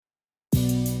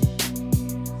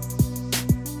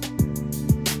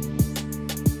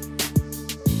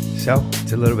So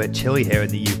it's a little bit chilly here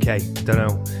in the UK. I don't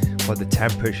know what the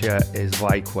temperature is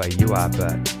like where you are,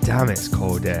 but damn, it's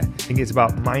cold here. I think it's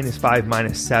about -5,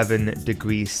 -7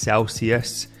 degrees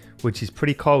Celsius, which is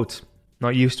pretty cold.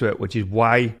 Not used to it, which is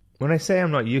why when I say I'm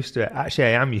not used to it, actually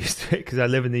I am used to it because I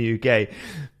live in the UK.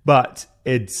 But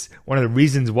it's one of the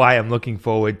reasons why I'm looking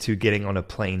forward to getting on a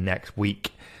plane next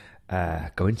week,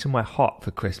 going somewhere hot for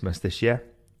Christmas this year.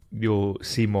 You'll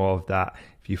see more of that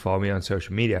if you follow me on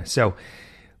social media. So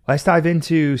let's dive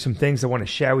into some things I want to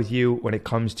share with you when it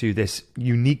comes to this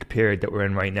unique period that we're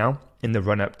in right now in the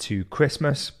run-up to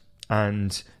Christmas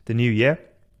and the new year.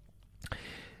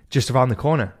 Just around the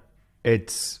corner.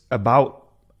 It's about,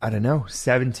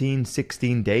 17,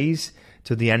 16 days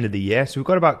to the end of the year. So we've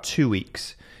got about 2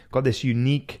 weeks. We've got this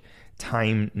unique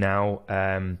time now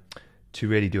to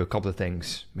really do a couple of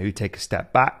things. Maybe take a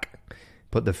step back,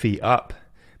 put the feet up,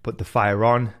 put the fire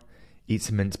on, eat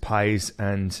some mince pies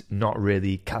and not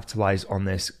really capitalize on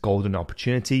this golden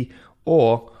opportunity.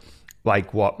 Or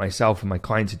like what myself and my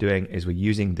clients are doing is we're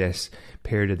using this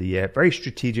period of the year very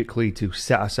strategically to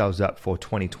set ourselves up for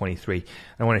 2023.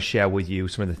 I want to share with you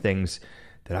some of the things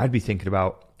that I'd be thinking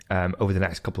about over the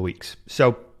next couple of weeks.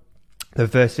 So the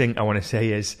first thing I want to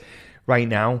say is right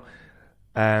now,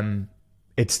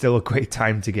 it's still a great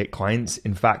time to get clients.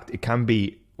 In fact, it can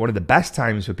be one of the best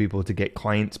times for people to get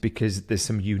clients because there's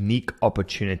some unique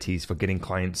opportunities for getting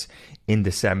clients in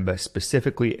December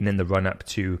specifically and in the run up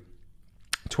to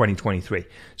 2023.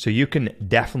 So you can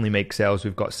definitely make sales.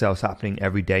 We've got sales happening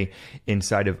every day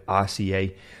inside of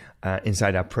RCA,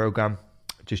 inside our program.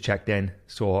 Just checked in,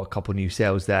 saw a couple new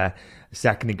sales there a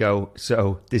second ago.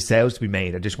 So there's sales to be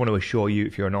made. I just want to assure you,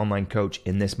 if you're an online coach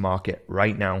in this market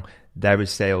right now, there is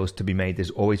sales to be made.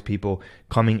 There's always people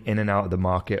coming in and out of the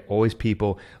market, always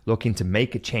people looking to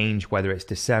make a change, whether it's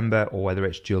December or whether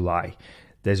it's July.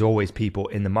 There's always people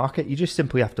in the market. You just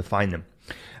simply have to find them.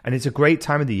 And it's a great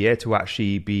time of the year to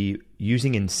actually be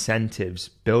using incentives,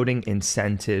 building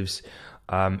incentives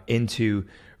into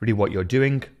really what you're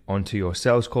doing, onto your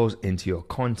sales calls, into your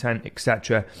content,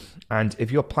 etc. And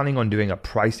if you're planning on doing a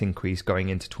price increase going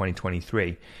into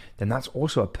 2023, then that's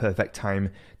also a perfect time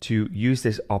to use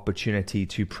this opportunity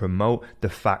to promote the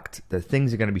fact that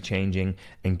things are going to be changing,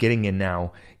 and getting in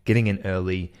now, getting in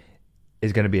early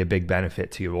is going to be a big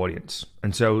benefit to your audience.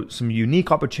 And so some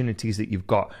unique opportunities that you've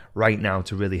got right now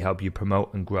to really help you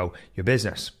promote and grow your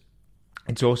business.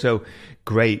 It's also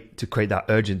great to create that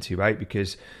urgency, right?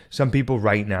 Because some people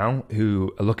right now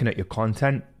who are looking at your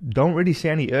content don't really see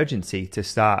any urgency to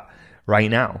start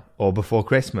right now or before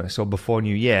Christmas or before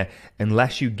New Year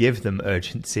unless you give them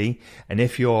urgency. And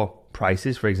if your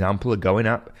prices, for example, are going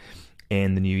up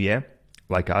in the new year,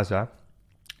 like ours are,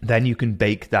 then you can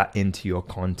bake that into your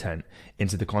content,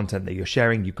 into the content that you're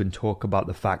sharing. You can talk about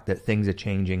the fact that things are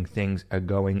changing, things are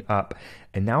going up,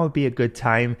 and now would be a good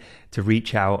time to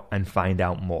reach out and find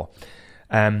out more.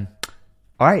 All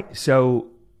right, so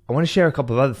I want to share a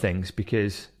couple of other things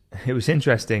because it was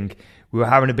interesting. We were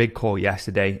having a big call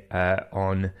yesterday.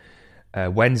 On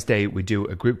Wednesday, we do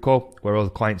a group call where all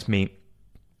the clients meet.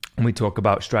 And we talk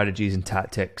about strategies and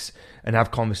tactics and have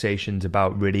conversations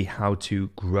about really how to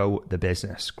grow the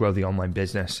business, grow the online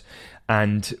business.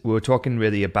 And we were talking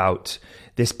really about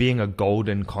this being a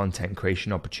golden content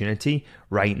creation opportunity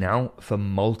right now for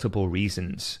multiple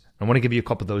reasons. I want to give you a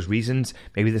couple of those reasons.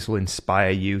 Maybe this will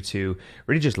inspire you to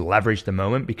really just leverage the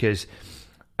moment because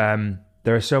there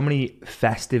are so many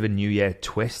festive and New Year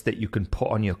twists that you can put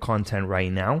on your content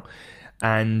right now.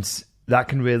 And that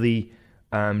can really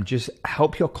just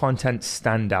help your content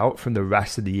stand out from the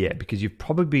rest of the year because you've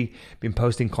probably been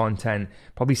posting content,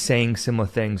 probably saying similar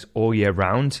things all year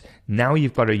round. Now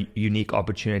you've got a unique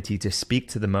opportunity to speak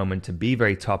to the moment, to be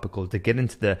very topical, to get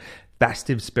into the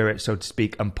festive spirit, so to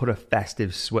speak, and put a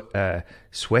festive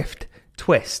swift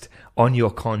twist on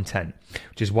your content,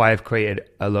 which is why I've created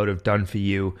a load of done for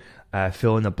you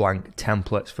fill in the blank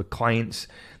templates for clients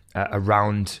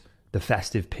around the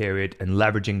festive period and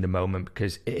leveraging the moment,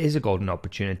 because it is a golden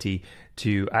opportunity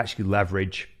to actually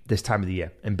leverage this time of the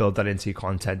year and build that into your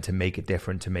content to make it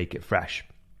different, to make it fresh.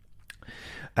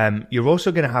 You're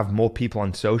also going to have more people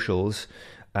on socials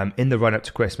in the run up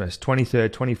to Christmas.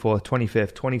 23rd, 24th,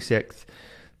 25th, 26th,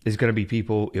 there's going to be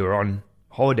people who are on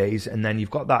holidays, and then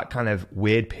you've got that kind of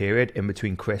weird period in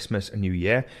between Christmas and New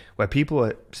Year where people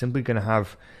are simply going to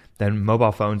have their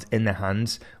mobile phones in their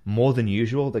hands more than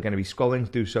usual. They're going to be scrolling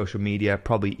through social media,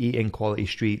 probably eating quality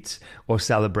streets or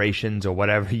celebrations or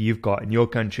whatever you've got in your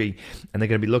country, and they're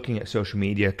going to be looking at social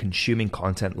media, consuming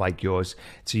content like yours.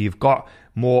 So you've got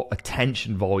more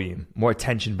attention volume.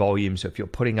 So if you're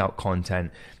putting out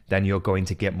content, then you're going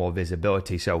to get more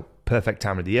visibility. So perfect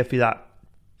time of the year for that.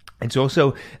 It's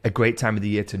also a great time of the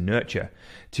year to nurture,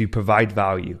 to provide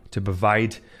value, to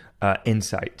provide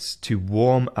insights, to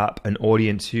warm up an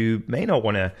audience who may not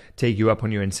want to take you up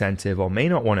on your incentive or may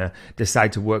not want to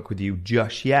decide to work with you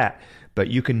just yet, but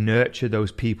you can nurture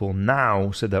those people now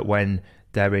so that when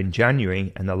they're in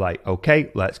January and they're like,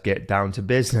 okay, let's get down to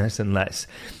business and let's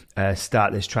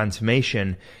start this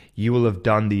transformation, you will have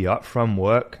done the upfront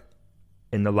work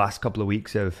in the last couple of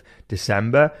weeks of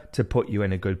December to put you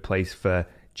in a good place for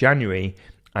January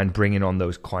and bringing on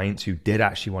those clients who did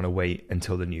actually want to wait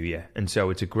until the new year. And so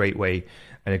it's a great way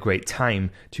and a great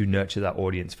time to nurture that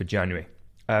audience for January.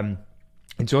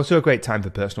 It's also a great time for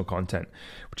personal content,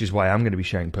 which is why I'm going to be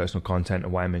sharing personal content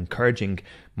and why I'm encouraging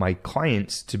my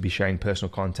clients to be sharing personal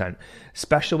content,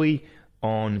 especially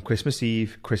on Christmas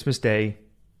Eve, Christmas Day,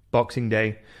 Boxing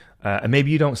Day. And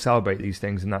maybe you don't celebrate these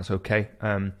things and that's okay.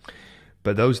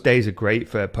 But those days are great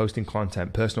for posting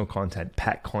content, personal content,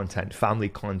 pet content, family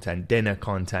content, dinner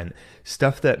content,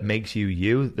 stuff that makes you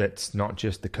you, that's not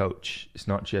just the coach. It's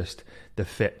not just the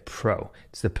fit pro.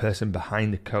 It's the person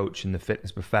behind the coach and the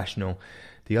fitness professional,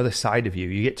 the other side of you.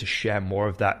 You get to share more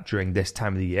of that during this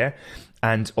time of the year.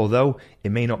 And although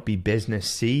it may not be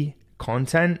business-y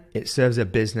content, it serves a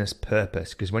business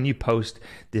purpose, because when you post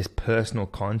this personal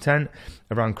content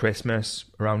around Christmas,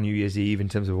 around New Year's Eve, in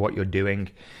terms of what you're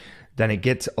doing, then it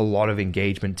gets a lot of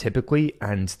engagement typically,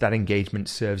 and that engagement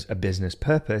serves a business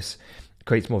purpose,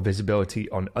 creates more visibility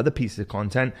on other pieces of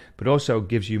content, but also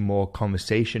gives you more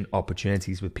conversation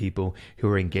opportunities with people who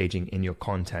are engaging in your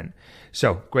content.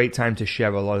 So great time to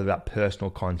share a lot of that personal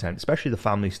content, especially the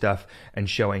family stuff, and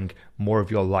showing more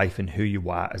of your life and who you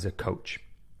are as a coach.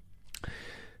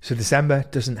 So December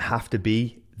doesn't have to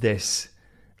be this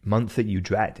month that you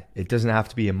dread. It doesn't have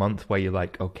to be a month where you're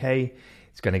like, okay,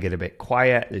 it's going to get a bit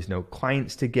quiet. There's no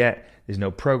clients to get. There's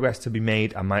no progress to be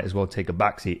made. I might as well take a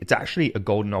backseat. It's actually a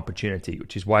golden opportunity,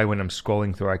 which is why when I'm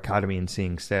scrolling through our academy and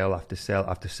seeing sale after sale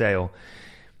after sale,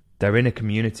 they're in a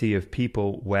community of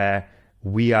people where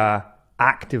we are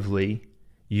actively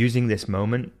using this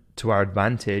moment to our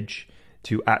advantage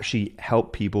to actually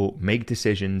help people make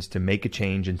decisions, to make a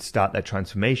change and start that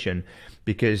transformation,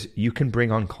 because you can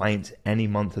bring on clients any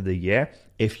month of the year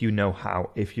if you know how,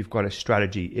 if you've got a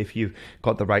strategy, if you've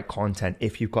got the right content,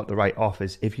 if you've got the right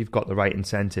offers, if you've got the right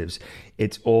incentives.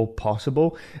 It's all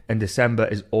possible, and December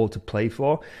is all to play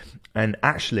for. And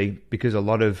actually, because a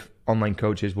lot of online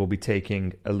coaches will be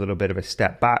taking a little bit of a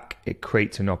step back, it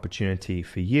creates an opportunity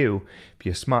for you, if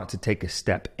you're smart, to take a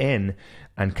step in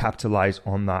and capitalize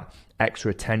on that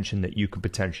extra attention that you could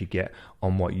potentially get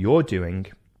on what you're doing,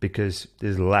 because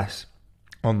there's less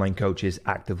online coaches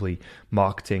actively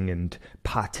marketing and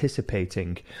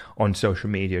participating on social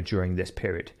media during this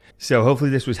period. So hopefully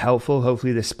this was helpful.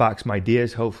 Hopefully this sparks some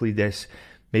ideas. Hopefully this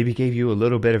maybe gave you a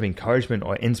little bit of encouragement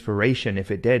or inspiration. If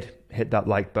it did, hit that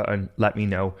like button, let me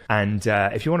know. And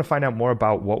if you want to find out more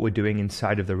about what we're doing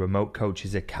inside of the Remote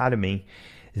Coaches Academy,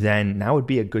 then now would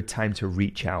be a good time to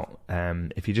reach out.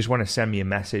 If you just want to send me a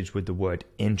message with the word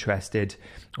interested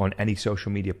on any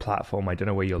social media platform, I don't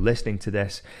know where you're listening to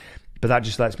this, but that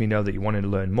just lets me know that you wanted to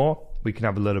learn more. We can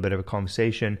have a little bit of a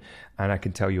conversation, and I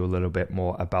can tell you a little bit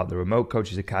more about the Remote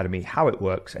Coaches Academy, how it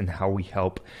works, and how we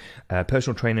help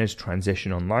personal trainers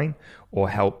transition online, or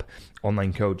help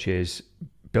online coaches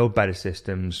build better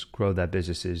systems, grow their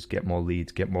businesses, get more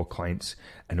leads, get more clients,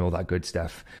 and all that good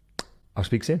stuff. I'll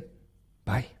speak soon.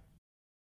 Bye.